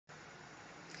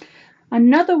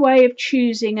Another way of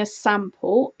choosing a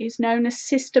sample is known as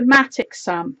systematic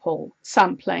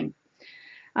sampling.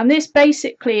 And this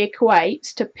basically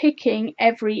equates to picking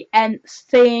every nth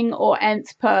thing or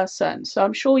nth person. So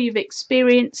I'm sure you've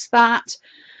experienced that,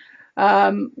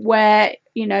 where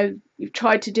you've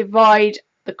tried to divide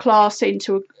the class in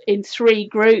 3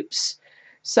 groups.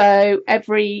 So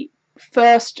every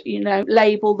first,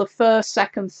 label the first,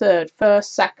 second, third,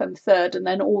 and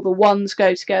then all the ones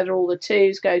go together, all the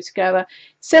twos go together.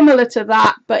 Similar to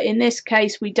that, but in this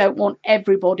case we don't want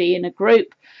everybody in a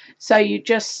group, so you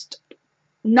just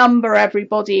number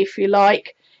everybody, if you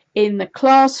like, in the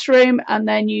classroom, and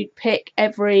then you'd pick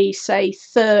every, say,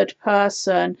 third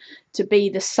person to be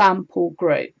the sample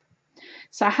group.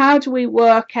 So how do we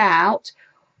work out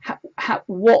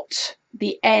what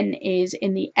the n is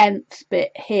in the nth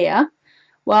bit here?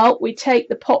 Well, we take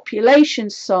the population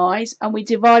size and we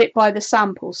divide it by the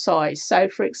sample size. So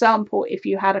for example, if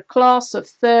you had a class of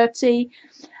 30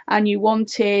 and you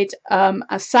wanted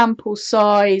a sample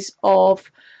size of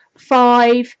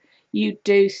 5, you'd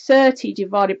do 30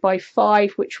 divided by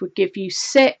 5, which would give you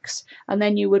 6, and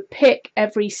then you would pick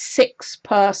every 6th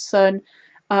person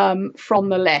from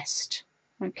the list.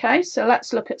 Okay, so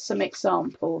let's look at some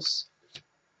examples.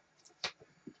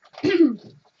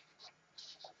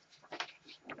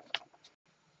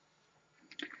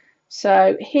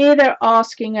 So here they're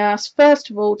asking us,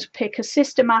 first of all, to pick a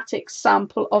systematic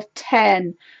sample of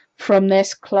 10 from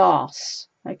this class.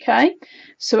 Okay,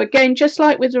 so again, just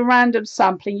like with the random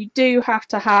sampling, you do have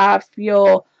to have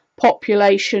your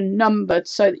population numbered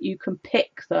so that you can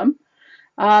pick them.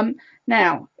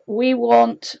 Now, we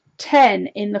want 10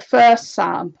 in the first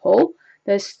sample.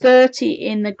 There's 30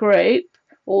 in the group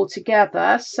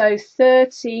altogether, so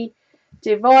 30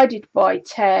 divided by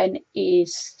 10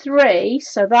 is 3,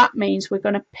 so that means we're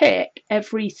going to pick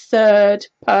every third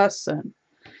person.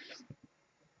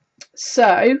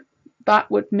 So that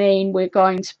would mean we're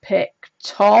going to pick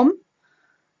Tom,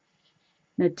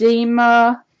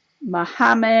 Nadima,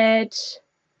 Mohammed,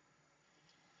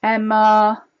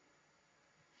 Emma,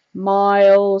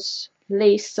 Miles,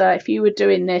 Lisa. If you were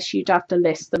doing this, you'd have to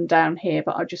list them down here,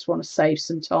 but I just want to save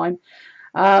some time.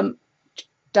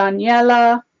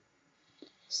 Daniela,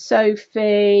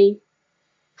 Sophie,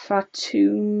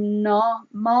 Fatuna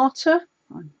Marta,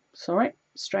 I'm sorry,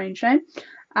 strange name,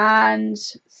 and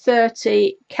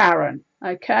 30 Karen.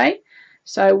 Okay,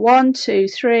 so 1, 2,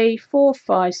 3, 4,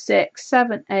 5, 6,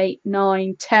 7, 8,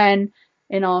 9, 10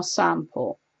 in our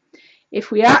sample. If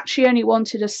we actually only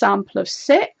wanted a sample of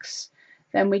 6,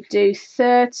 then we do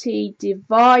 30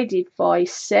 divided by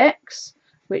 6,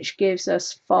 which gives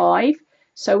us 5.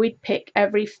 So we'd pick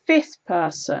every 5th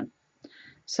person.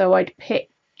 So I'd pick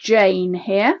Jane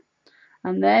here,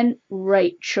 and then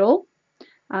Rachel,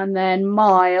 and then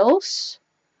Miles,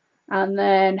 and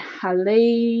then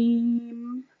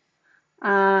Halim,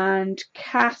 and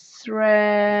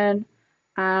Catherine,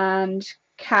 and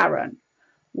Karen.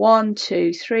 1,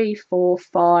 2, 3, 4,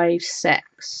 5,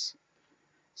 6.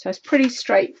 So it's pretty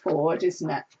straightforward, isn't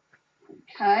it?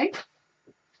 Okay.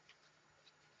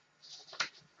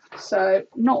 So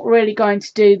not really going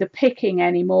to do the picking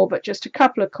anymore, but just a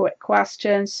couple of quick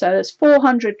questions. So there's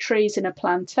 400 trees in a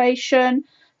plantation.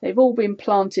 They've all been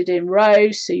planted in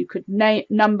rows, so you could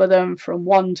number them from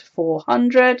 1 to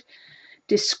 400.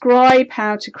 Describe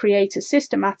how to create a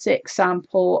systematic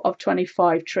sample of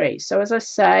 25 trees. So as I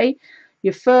say,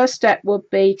 your first step would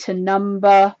be to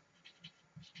number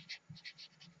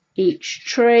each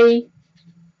tree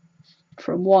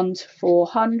from 1 to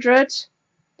 400.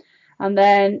 And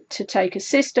then to take a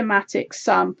systematic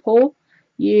sample,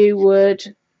 you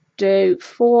would do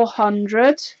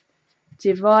 400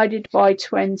 divided by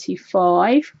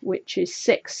 25, which is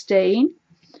 16.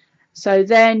 So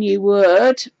then you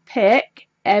would pick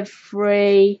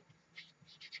every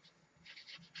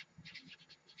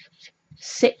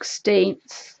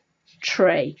 16th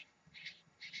tree.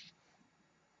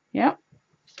 Yep.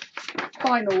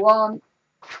 Final one.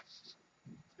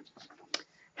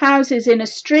 Houses in a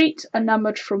street are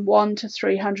numbered from 1 to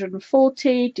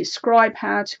 340. Describe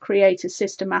how to create a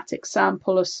systematic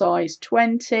sample of size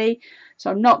 20.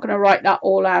 So I'm not going to write that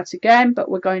all out again,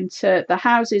 but we're going to, the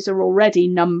houses are already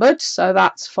numbered, so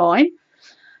that's fine.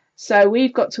 So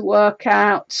we've got to work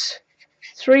out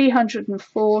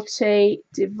 340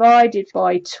 divided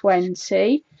by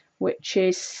 20, which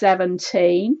is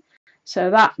 17.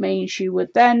 So that means you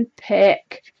would then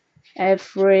pick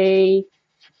every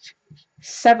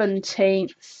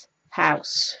 17th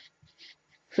house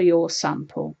for your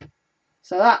sample.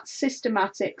 So that's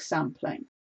systematic sampling.